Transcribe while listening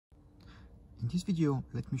this video,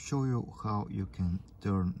 let me show you how you can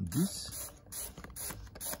turn this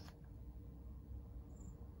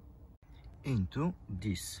into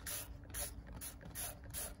this.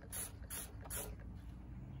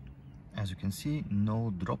 As you can see,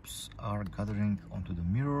 no drops are gathering onto the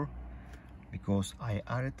mirror because I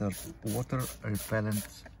added a water repellent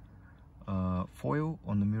foil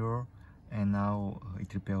on the mirror, and now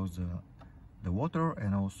it repels the water,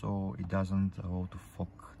 and also it doesn't allow to fog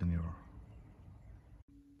the mirror.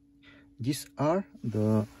 These are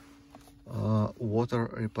the water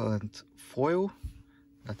repellent foil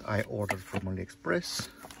that I ordered from AliExpress.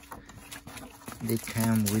 They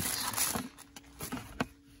came with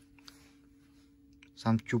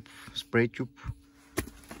some spray tube,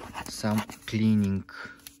 some cleaning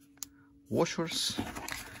washers,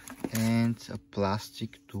 and a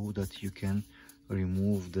plastic tool that you can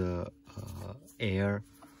remove the air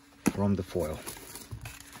from the foil.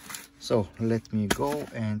 So let me go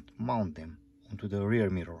and mount them onto the rear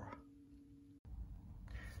mirror.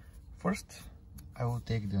 First, I will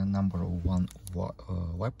take the number 1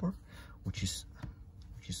 wiper, which is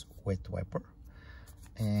wet wiper,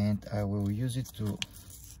 and I will use it to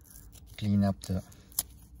clean up the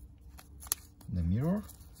mirror.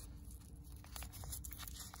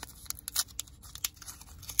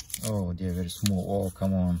 Oh, they're very small. Oh,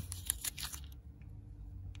 come on.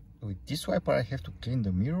 With this wiper I have to clean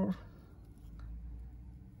the mirror.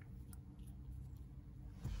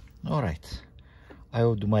 Alright, I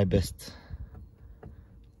will do my best.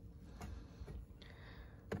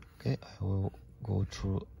 Okay, I will go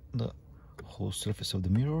through the whole surface of the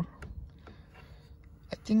mirror.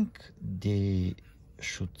 I think they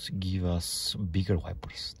should give us bigger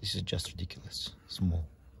wipers. This is just ridiculous, small.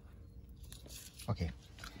 Okay.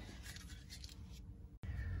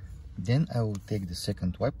 Then I will take the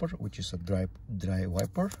second wiper, which is a dry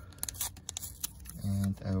wiper,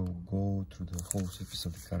 and I will go through the whole surface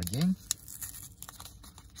of the car again.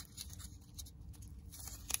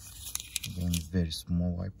 Again, very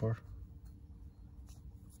small wiper.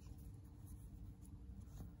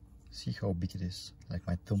 See how big it is, like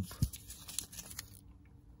my thumb.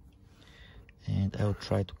 And I will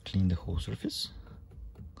try to clean the whole surface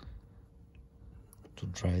to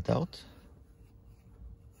dry it out.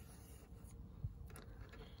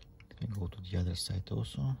 Let me go to the other side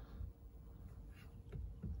also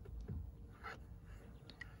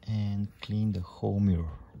and clean the whole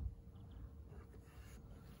mirror.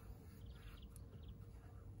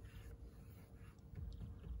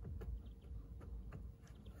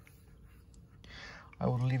 I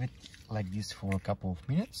will leave it like this for a couple of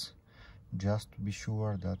minutes just to be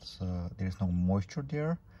sure that there is no moisture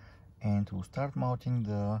there, and we'll start mounting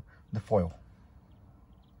the foil.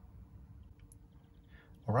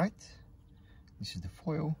 Alright, this is the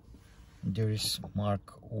foil. There is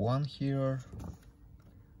mark 1 here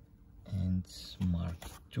and mark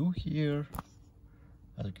 2 here.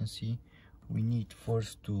 As you can see, we need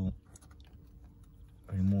first to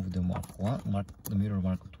remove the the mirror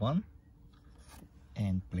marked 1,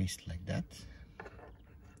 and place it like that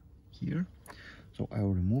here. So I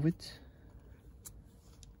will remove it.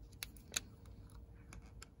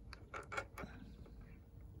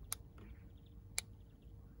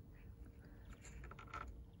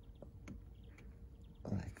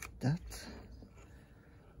 Like that.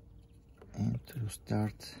 And to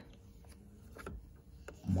start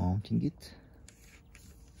mounting it.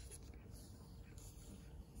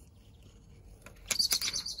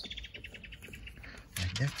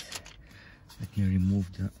 Like that. Let me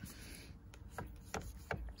remove the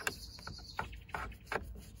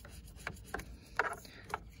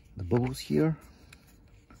bubbles here.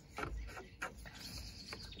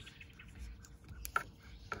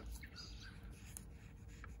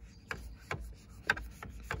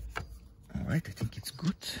 Alright, I think it's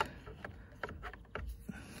good.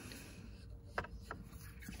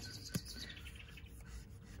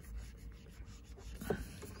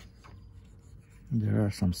 There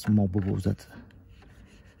are some small bubbles that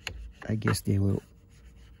I guess I will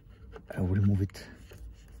remove it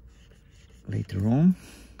later on.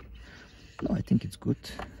 No, I think it's good.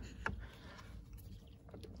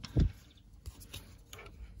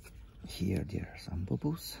 Here there are some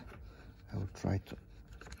bubbles. I will try to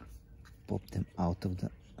pop them out of the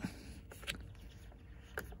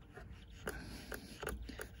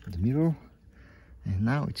mirror. And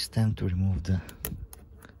now it's time to remove the...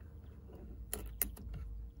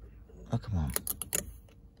 Oh, come on.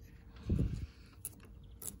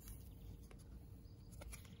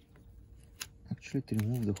 Actually, to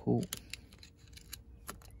remove the whole...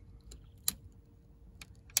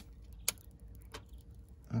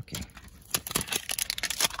 Okay.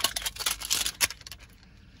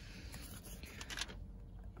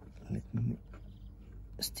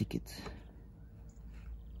 stick it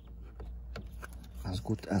as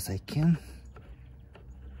good as I can.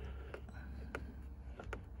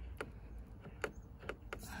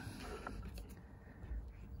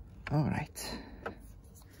 All right.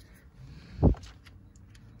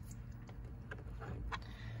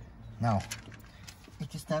 Now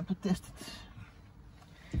it is time to test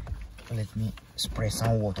it. Let me spray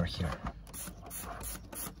some water here.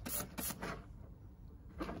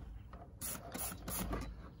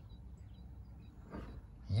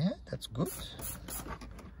 Yeah, that's good.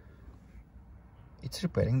 It's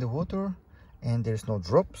repelling the water and there's no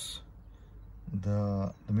drops.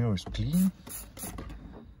 The mirror is clean.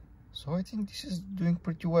 So I think this is doing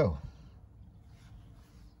pretty well.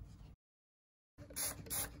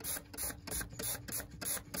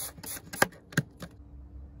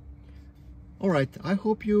 Alright, I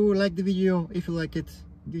hope you liked the video. If you like it,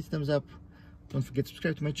 give it a thumbs up. Don't forget to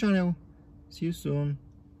subscribe to my channel. See you soon.